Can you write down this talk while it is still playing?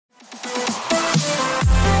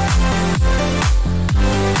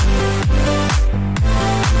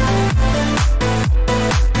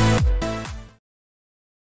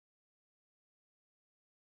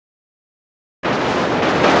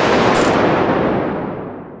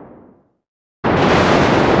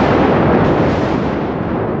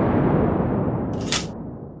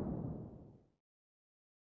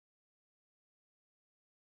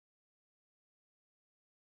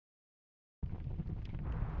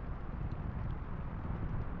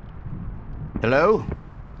Hello?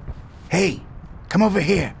 Hey, come over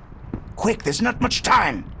here. Quick, there's not much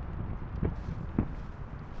time.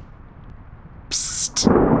 Psst.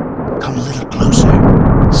 Come a little closer,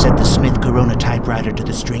 said the Smith Corona typewriter to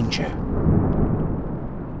the stranger.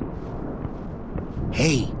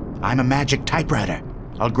 Hey, I'm a magic typewriter.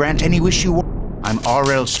 I'll grant any wish you want. I'm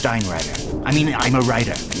R.L. Steinwriter. I'm a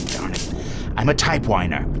writer. Darn it. I'm a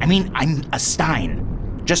typewiner. I'm a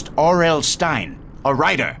Stine. Just R.L. Stine. A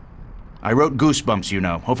writer. I wrote Goosebumps, you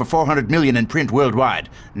know. Over 400 million in print worldwide.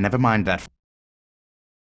 Never mind that.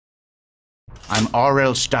 I'm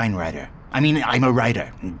R.L. Steinwriter. I'm a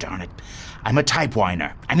writer. Darn it. I'm a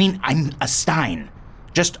typewiner. I'm a Stine.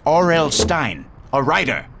 Just R.L. Stine. A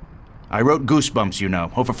writer. I wrote Goosebumps, you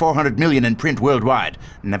know. Over 400 million in print worldwide.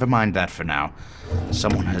 Never mind that for now.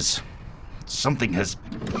 Something has...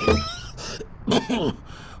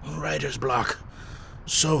 Writer's block.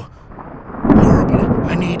 So horrible.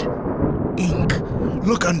 I need ink.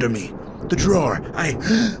 Look under me. The drawer.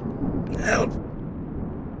 Help.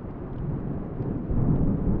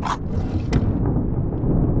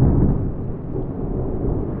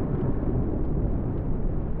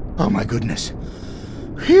 Oh my goodness.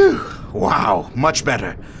 Phew. Wow, much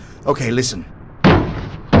better. Okay, listen.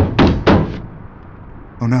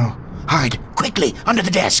 Oh no. Hide, quickly, under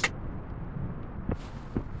the desk.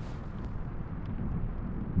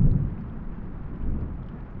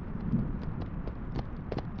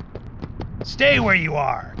 Stay where you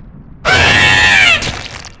are.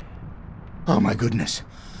 Oh my goodness.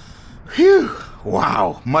 Phew.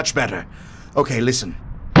 Wow, much better. Okay, listen.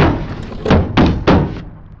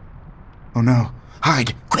 Oh no.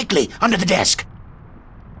 Hide, quickly, under the desk.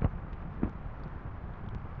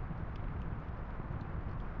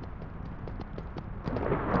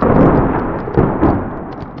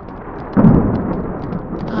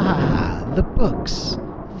 Ah, the books.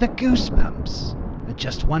 The Goosebumps.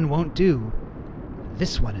 Just one won't do.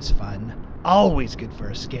 This one is fun. Always good for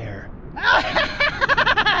a scare.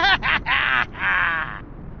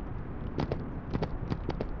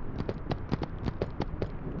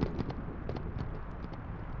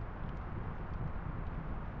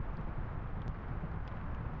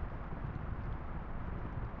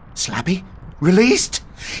 Slappy? Released?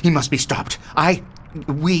 He must be stopped.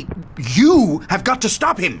 You have got to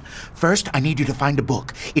stop him. First, I need you to find a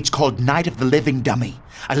book. It's called Night of the Living Dummy.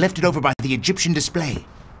 I left it over by the Egyptian display.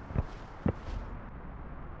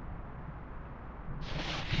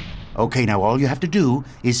 Okay, now all you have to do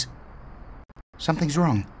is... Something's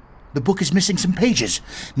wrong. The book is missing some pages.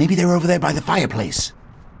 Maybe they're over there by the fireplace.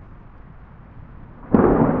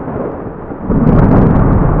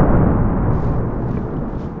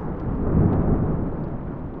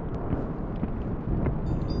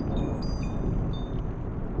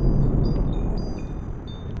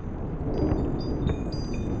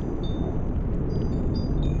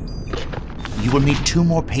 You will need 2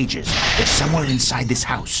 more pages. They're somewhere inside this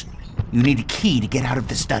house. You need a key to get out of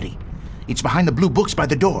the study. It's behind the blue books by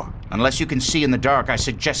the door. Unless you can see in the dark, I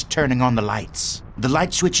suggest turning on the lights. The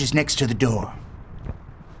light switch is next to the door.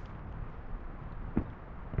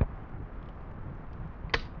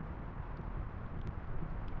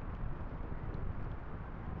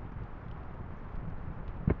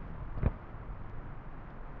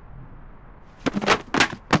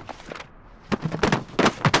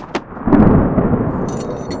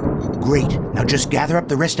 Great. Now just gather up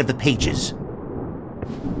the rest of the pages.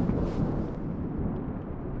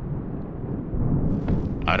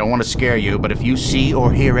 I don't want to scare you, but if you see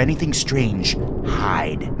or hear anything strange,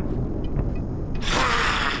 hide.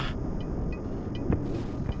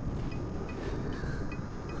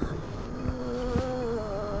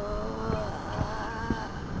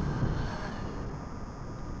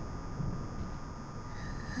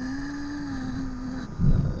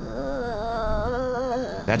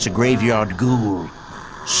 That's a graveyard ghoul.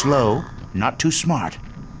 Slow, not too smart.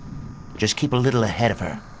 Just keep a little ahead of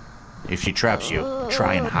her. If she traps you,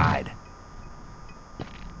 try and hide.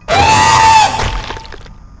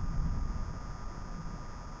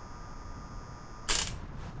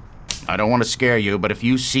 I don't want to scare you, but if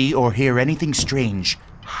you see or hear anything strange,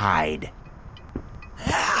 hide.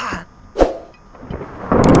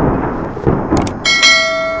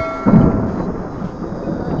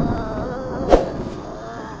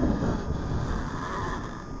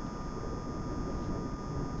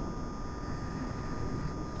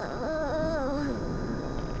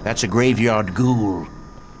 That's a graveyard ghoul.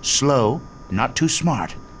 Slow, not too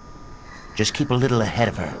smart. Just keep a little ahead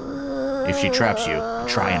of her. If she traps you,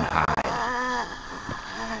 try and hide.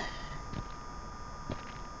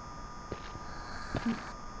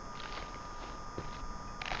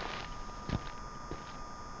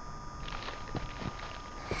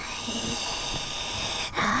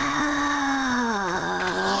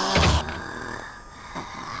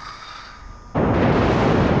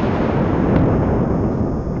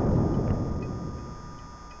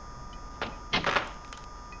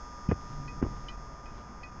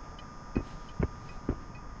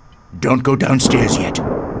 Don't go downstairs yet.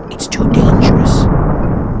 It's too dangerous.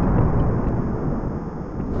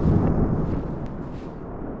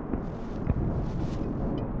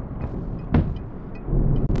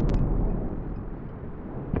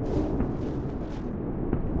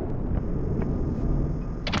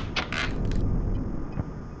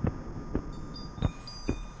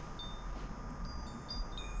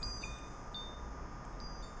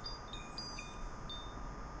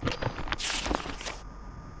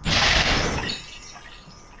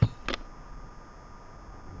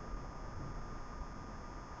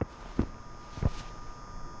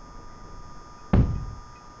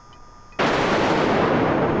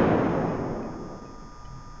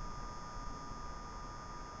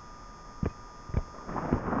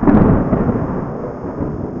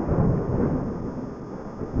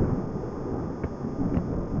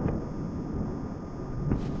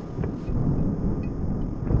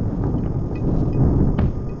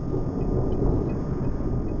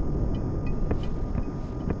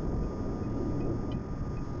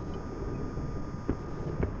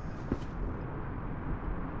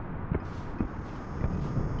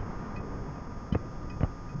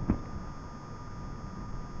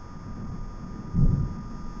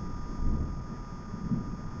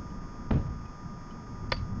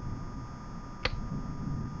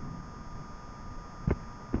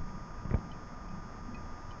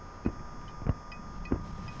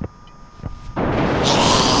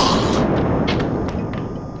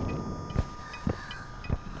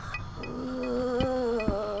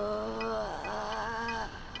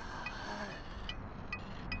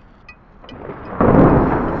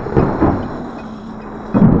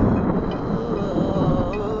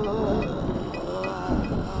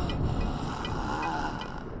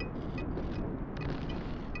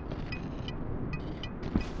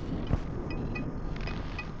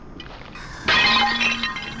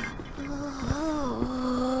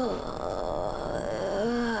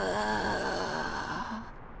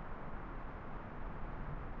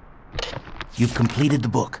 You've completed the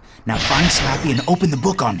book. Now find Slappy and open the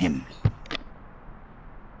book on him.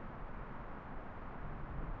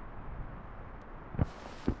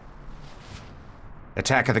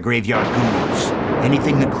 Attack of the Graveyard Ghouls.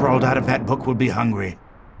 Anything that crawled out of that book will be hungry.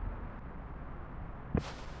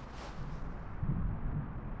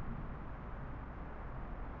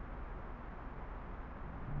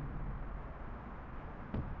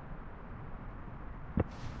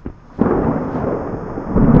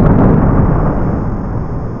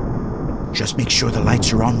 Just make sure the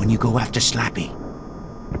lights are on when you go after Slappy.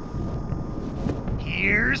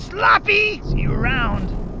 Here's Slappy! See you around.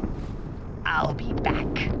 I'll be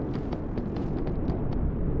back.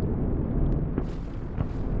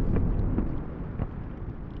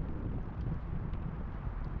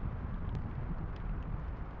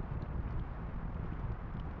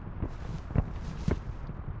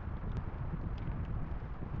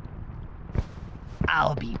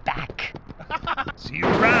 I'll be back. See you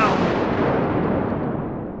around.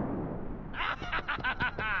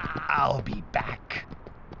 I'll be back.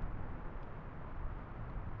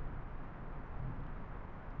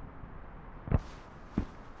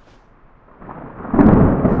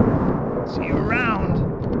 See you around.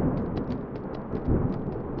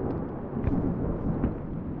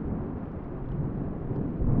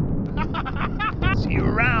 See you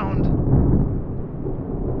around.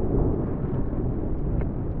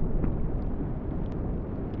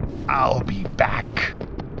 I'll be back.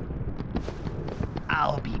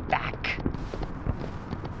 I'll be back.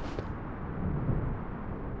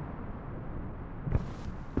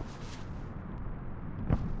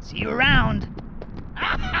 See you around.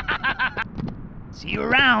 See you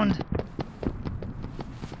around.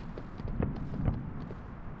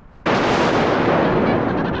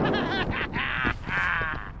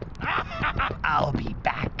 I'll be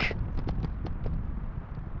back.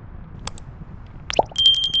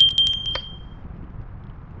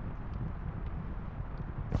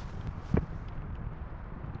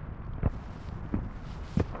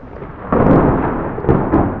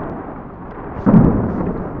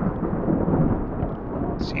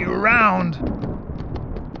 See you around.